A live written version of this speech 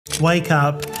Wake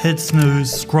up, hit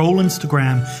snooze, scroll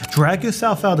Instagram, drag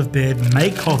yourself out of bed,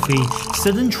 make coffee,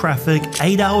 sit in traffic,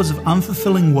 8 hours of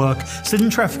unfulfilling work, sit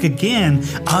in traffic again,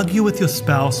 argue with your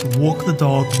spouse, walk the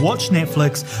dog, watch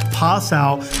Netflix, pass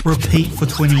out, repeat for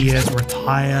 20 years,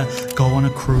 retire, go on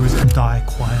a cruise and die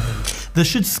quietly. This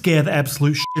should scare the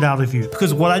absolute shit out of you,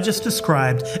 because what I just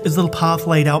described is the path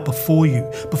laid out before you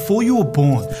were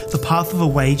born, the path of a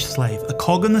wage slave, a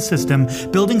cog in the system,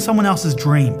 building someone else's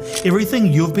dream.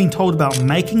 Everything you've been told about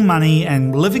making money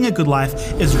and living a good life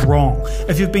is wrong.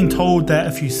 If you've been told that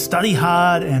if you study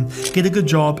hard and get a good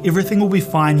job, everything will be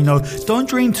fine, don't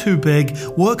dream too big,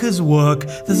 work is work,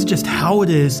 this is just how it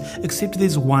is, except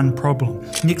there's one problem.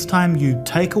 Next time you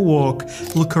take a walk,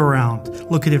 look around,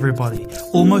 look at everybody.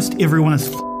 Almost everyone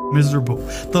is miserable.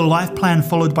 The life plan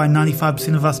followed by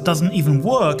 95% of us doesn't even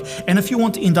work, and if you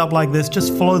want to end up like this,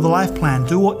 just follow the life plan,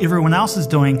 do what everyone else is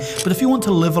doing. But if you want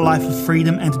to live a life of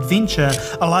freedom and adventure,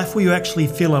 a life where you actually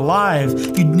feel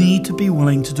alive, you need to be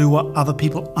willing to do what other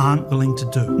people aren't willing to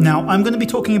do. Now, I'm going to be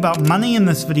talking about money in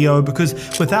this video because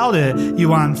without it,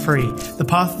 you aren't free. The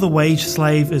path of the wage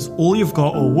slave is all you've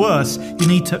got, or worse, you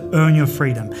need to earn your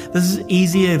freedom. This is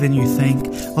easier than you think.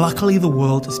 Luckily, the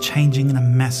world is changing in a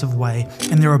massive way,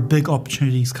 and there are big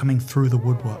opportunities coming through the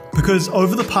woodwork. Because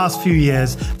over the past few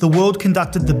years, the world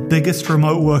conducted the biggest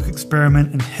remote work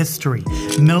experiment in history.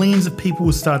 Millions of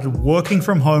people started working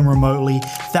from home remotely,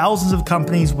 thousands of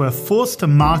companies were forced to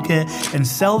market and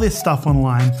sell their stuff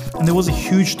online, and there was a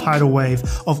huge tidal wave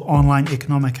of online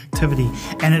economic activity,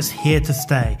 and it's here to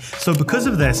stay. So because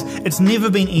of this, it's never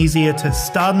been easier to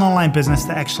start an online business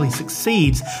that actually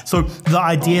succeeds. So the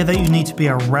idea that you need to be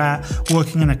a rat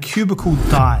working in a cubicle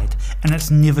died, and it's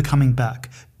never coming back.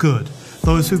 Good.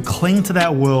 Those who cling to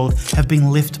that world have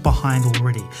been left behind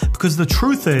already. Because the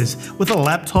truth is, with a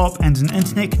laptop and an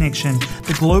internet connection,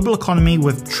 the global economy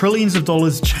with trillions of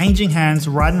dollars changing hands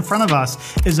right in front of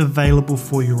us is available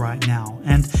for you right now.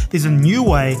 And there's a new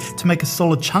way to make a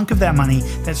solid chunk of that money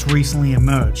that's recently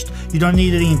emerged. You don't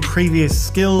need any previous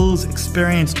skills,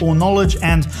 experience, or knowledge,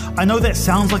 and I know that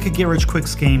sounds like a get-rich-quick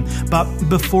scheme, but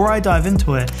before I dive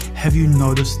into it, have you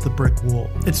noticed the brick wall?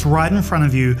 It's right in front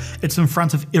of you. It's in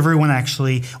front of everyone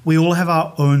actually. We all have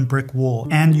our own brick wall,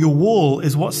 and your wall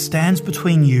is what stands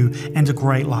between you and a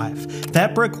great life.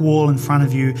 That brick wall in front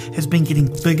of you has been getting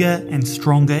bigger and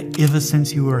stronger ever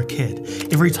since you were a kid.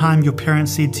 Every time your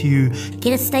parents said to you,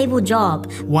 "Get a stable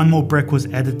job," one more brick was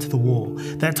added to the wall.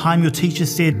 That time your teacher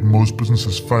said, "Most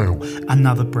businesses fail,"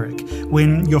 another brick.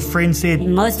 When your friend said,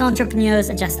 "Most entrepreneurs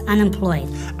are just unemployed,"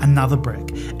 another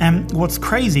brick. And what's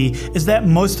crazy is that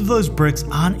most of those bricks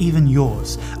aren't even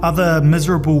yours. Other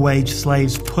miserable wage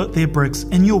slaves put their bricks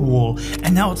in your wall,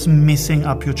 and now it's messing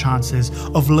up your chances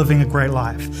of living a great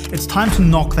life. It's time to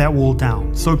knock that wall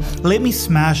down. So let me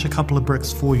smash a couple of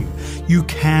bricks for you. You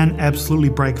can absolutely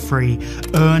break free,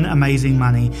 earn amazing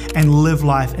money, and live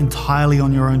life entirely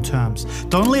on your own terms.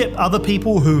 Don't let other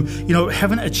people who,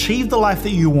 haven't achieved the life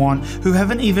that you want, who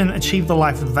haven't even achieved the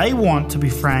life that they want, to be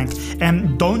frank,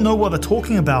 and don't know what they're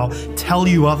talking about, tell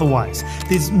you otherwise.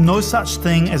 There's no such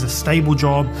thing as a stable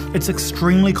job. It's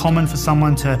extremely common for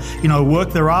someone to,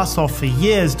 work their ass off for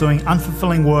years doing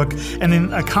unfulfilling work, and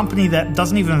then a company that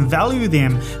doesn't even value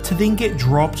them to then get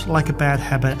dropped like a bad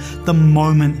habit the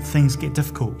moment things get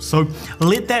difficult. So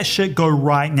let that shit go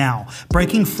right now.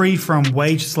 Breaking free from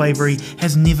wage slavery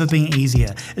has never been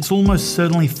easier. It's almost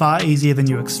certainly far easier than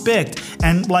you expect,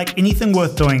 and like anything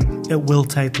worth doing, it will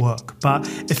take work. But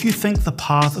if you think the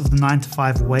path of the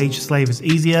 9-to-5 wage slave is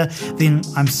easier, then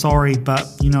I'm sorry, but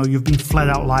you've been flat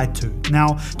out lied to.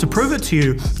 Now, to prove it to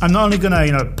you, I'm not only gonna,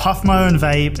 puff my own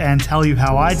vape and tell you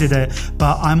how I did it,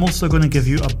 but I'm also gonna give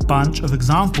you a bunch of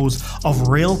examples of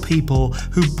real people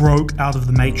who broke out of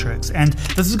the matrix. And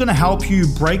this is gonna help you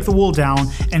break the wall down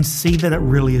and see that it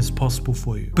really is possible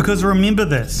for you. Because remember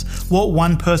this, what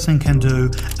one person can do,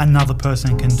 another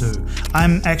person can do.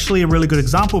 I'm actually a really good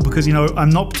example because, I'm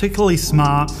not particularly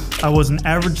smart. I was an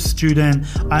average student.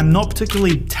 I'm not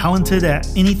particularly talented at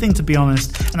anything, to be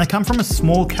honest. And I come from a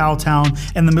small cow town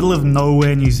in the middle of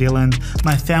nowhere, New Zealand.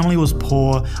 My family was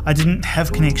poor. I didn't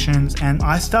have connections, and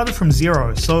I started from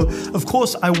zero. So, of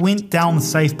course, I went down the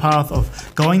safe path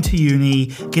of going to uni,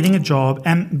 getting a job,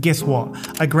 and guess what?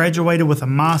 I graduated with a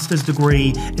master's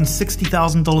degree and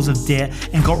 $60,000 of debt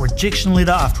and got rejection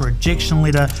letter after rejection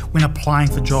letter when applying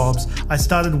for jobs. I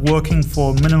started working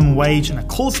for minimum minimum wage in a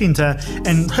call center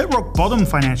and hit rock bottom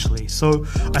financially. So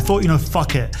I thought,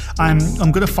 fuck it.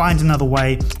 I'm gonna find another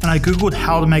way, and I Googled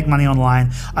how to make money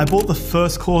online. I bought the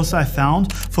first course I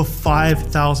found for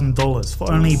 $5,000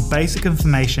 for only basic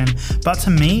information, but to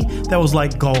me, that was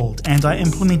like gold, and I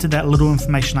implemented that little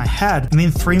information I had, and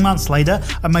then 3 months later,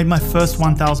 I made my first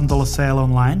 $1,000 sale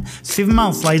online. 7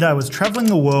 months later, I was traveling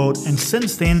the world, and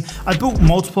since then, I built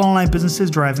multiple online businesses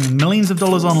driving millions of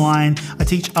dollars online. I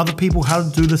teach other people how to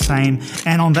do the same,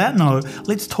 and on that note,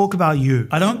 let's talk about you.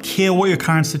 I don't care what your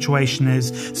current situation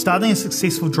is, starting a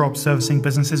successful drop servicing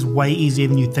business is way easier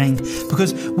than you think,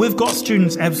 because we've got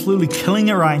students absolutely killing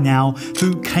it right now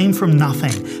who came from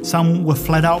nothing. Some were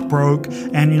flat out broke,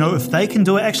 and if they can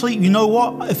do it, actually, you know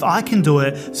what? If I can do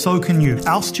it, so can you.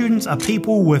 Our students are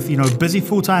people with, busy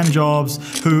full-time jobs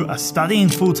who are studying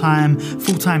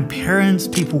full-time parents,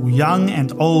 people young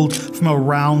and old from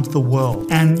around the world.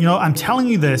 And, I'm telling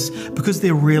you this because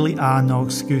there really are no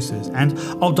excuses. And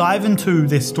I'll dive into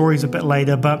their stories a bit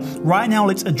later, but right now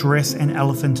let's address an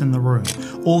elephant in the room.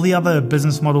 All the other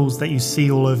business models that you see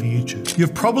all over YouTube.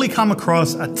 You've probably come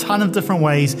across a ton of different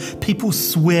ways people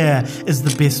swear is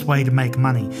the best way to make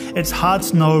money. It's hard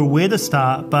to know where to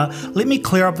start, but let me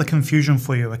clear up the confusion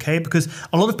for you, okay? Because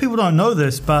a lot of people don't know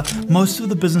this, but most of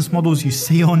the business models you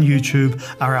see on YouTube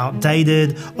are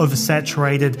outdated,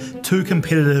 oversaturated, too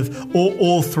competitive, or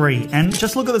all three. And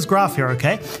just look at this graph here,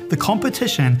 okay? The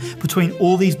competition between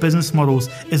all these business models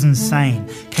is insane.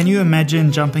 Can you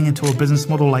imagine jumping into a business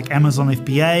model like Amazon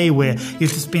FBA where you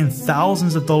have to spend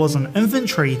thousands of dollars on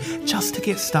inventory just to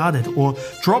get started? Or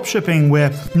dropshipping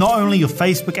where not only your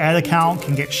Facebook ad account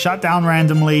can get shut down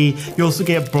randomly, you also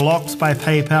get blocked by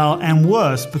PayPal, and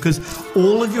worse, because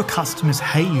all of your customers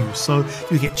hate you, so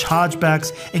you get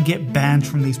chargebacks and get banned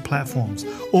from these platforms.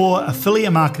 Or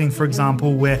affiliate marketing, for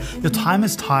example, where your time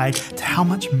is tied to how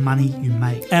much money you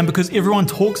make. And because everyone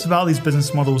talks about these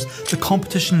business models, the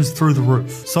competition is through the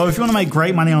roof. So if you want to make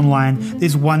great money online,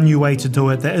 there's one new way to do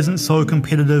it that isn't so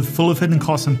competitive, full of hidden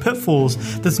costs and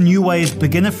pitfalls. This new way is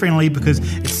beginner friendly because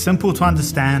it's simple to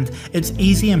understand, it's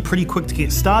easy and pretty quick to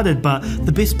get started, but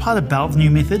the best part about the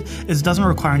new method is it doesn't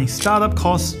require any startup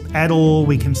costs at all.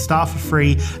 We can start for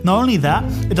free. Not only that,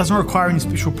 it doesn't require any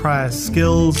special prior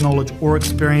skills, knowledge, or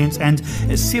experience, and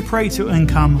it separates your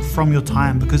income from your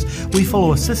time because we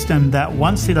follow a system that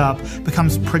once set up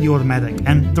becomes pretty automatic.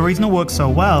 And the reason it works so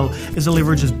well is it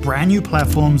leverages brand new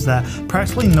platforms that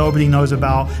practically nobody knows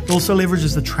about. It also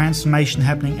leverages the transformation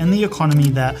happening in the economy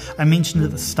that I mentioned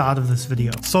at the start of this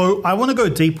video. So I want to go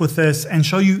deep with this and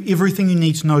show you everything you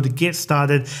need to know to get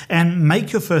started and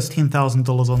make your first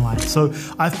 $10,000 online. So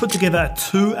I've put together a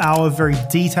 2-hour very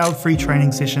detailed free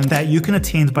training session that you can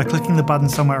attend by clicking the button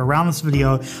somewhere around this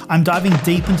video. I'm diving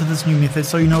deep into this new method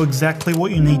so you know exactly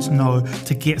what you need to know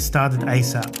to get started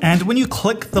ASAP. And when you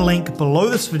click the link below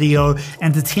this video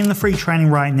and attend the free training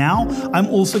right now, I'm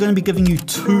also going to be giving you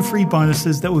 2 free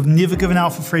bonuses that we've never given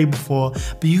out for free before,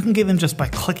 but you can get them just by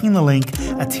clicking the link,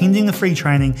 attending the free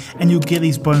training, and you'll get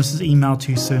these bonuses emailed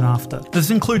to you soon after. This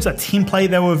includes a template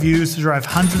that we've used to drive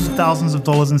hundreds of thousands of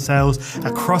dollars in sales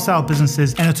across our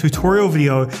businesses and a tutorial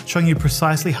video showing you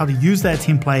precisely how to use that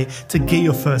template to get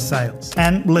your first sales.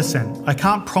 And listen, I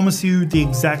can't promise you the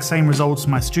exact same results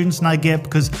my students and I get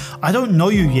because I don't know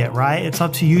you yet, right? It's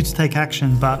up to you to take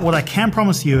action, but what I can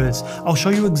promise you is I'll show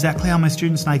you exactly how my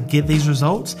students and I get these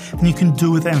results, and you can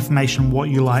do with that information what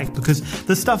you like, because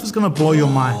this stuff is going to blow your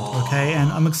mind, okay?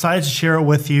 And I'm excited to share it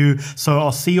with you, so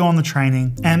I'll see you on the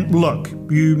training. And look,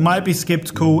 you might be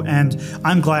skeptical, and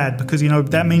I'm glad, because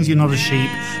that means you're not a sheep.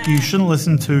 You shouldn't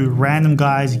listen to random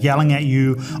guys yelling at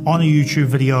you on a YouTube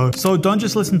video. So don't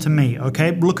just listen to me,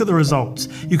 okay? Look at the results.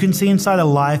 You can see inside a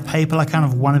live PayPal account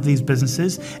of one of these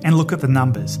businesses and look at the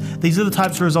numbers. These are the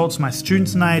types of results my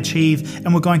students and I achieve,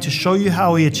 and we're going to show you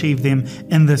how we achieve them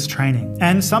in this training.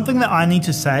 And something that I need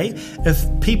to say,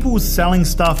 if people selling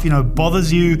stuff,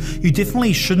 bothers you, you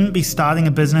definitely shouldn't be starting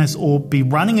a business or be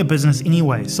running a business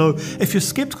anyway. So if you're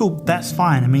skeptical, that's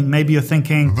fine. I mean, maybe you're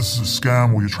thinking, this is a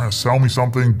scam or you're trying to sell me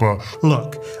something, but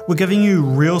look, we're giving you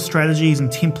real strategies and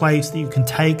templates that you can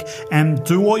take and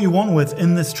do what you want with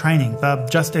in this training. They're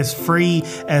just as free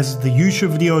as the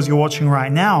YouTube videos you're watching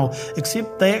right now,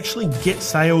 except they actually get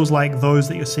sales like those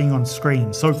that you're seeing on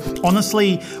screen. So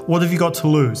honestly, what have you got to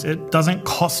lose? It doesn't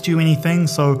cost you anything,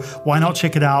 so why not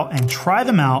check it out and try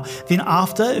them out? Then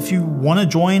after, if you want to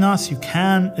join us, you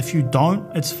can. If you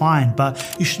don't, it's fine,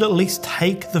 but you should at least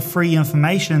take the free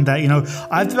information that,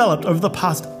 I've developed over the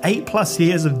past 8+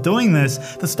 years of doing this.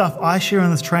 The stuff I share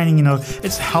in this training,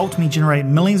 it's helped me generate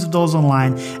millions of dollars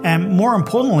online, and more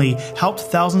importantly, helped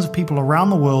thousands of people around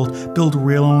the world build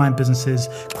real online businesses,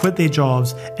 quit their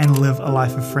jobs, and live a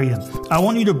life of freedom. I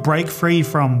want you to break free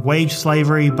from wage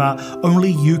slavery, but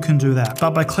only you can do that.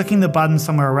 But by clicking the button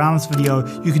somewhere around this video,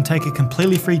 you can take a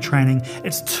completely free training.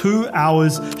 It's 2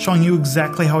 hours showing you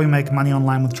exactly how we make money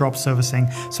online with drop servicing.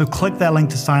 So click that link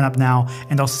to sign up now,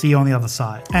 and I'll see you on the other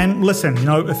side. And listen,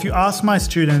 if you ask my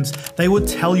students, they would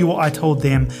tell you what I told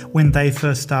them when they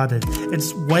first started.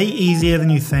 It's way easier than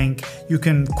you think. You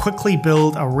can quickly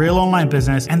build a real online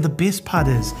business, and the best part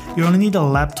is you only need a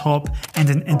laptop and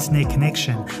an internet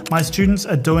connection. My students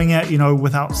are doing it,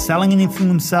 without selling anything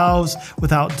themselves,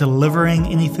 without delivering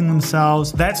anything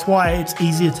themselves. That's why it's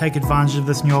easy to take advantage of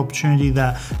this new opportunity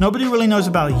that nobody really knows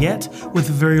about yet, with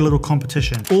very little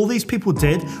competition. All these people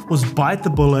did was bite the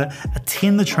bullet,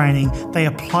 attend the training, they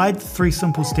applied the 3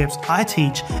 simple steps I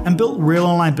teach, and built real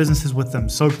online businesses with them.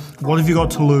 So what have you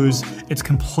got to lose? It's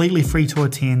completely free to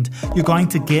attend. You're going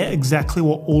to get exactly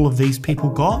what all of these people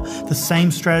got, the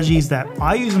same strategies that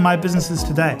I use in my businesses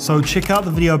today. So check out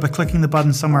the video by clicking the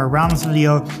button somewhere around this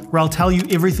video, where I'll tell you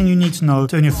everything you need to know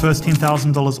to earn your first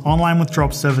 $10,000 online with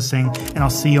drop servicing, and I'll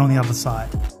see you on the other side.